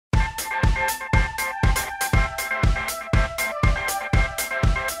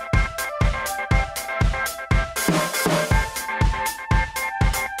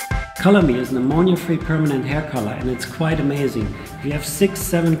Color Me is an ammonia-free permanent hair color, and it's quite amazing. We have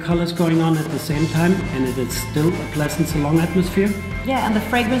 6-7 colors going on at the same time, and it is still a pleasant salon atmosphere. Yeah, and the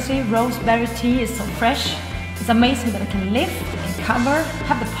fragrancy, roseberry tea, is so fresh. It's amazing that it can lift, it can cover,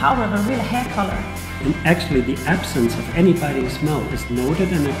 have the power of a real hair color. And actually the absence of any biting smell is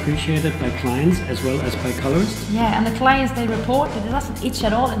noted and appreciated by clients as well as by colorists. Yeah, and the clients, they report that it doesn't itch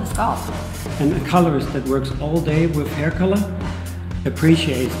at all in the scalp. And a colorist that works all day with hair color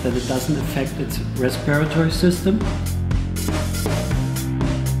appreciates that it doesn't affect its respiratory system.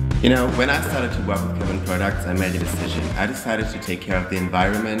 You know, when I started to work with KEVIN products, I made a decision. I decided to take care of the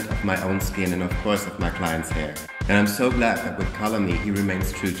environment, of my own skin, and of course of my client's hair. And I'm so glad that with Color Me, he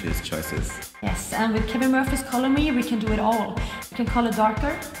remains true to his choices. Yes, and with Kevin Murphy's Color Me, we can do it all. We can color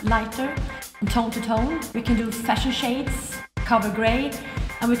darker, lighter, and tone to tone. We can do fashion shades, cover grey,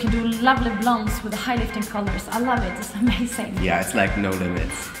 and we can do lovely blondes with the high lifting colors. I love it, it's amazing. Yeah, it's like no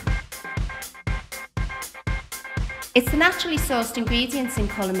limits. It's the naturally sourced ingredients in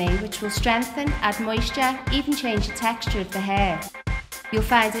Color Me which will strengthen, add moisture, even change the texture of the hair. You'll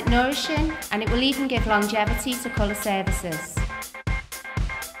find it nourishing, and it will even give longevity to colour services.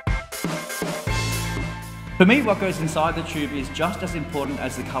 For me, what goes inside the tube is just as important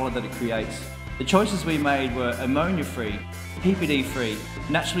as the colour that it creates. The choices we made were ammonia-free, PPD-free,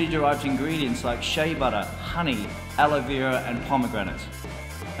 naturally derived ingredients like shea butter, honey, aloe vera and pomegranate.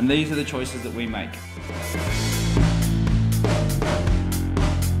 And these are the choices that we make.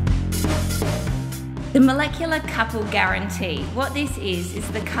 The molecular couple guarantee. What this is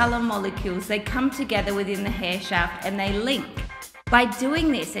the colour molecules. They come together within the hair shaft and they link. By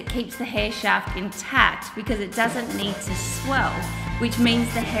doing this, it keeps the hair shaft intact because it doesn't need to swell, which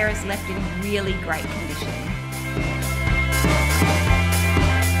means the hair is left in really great condition.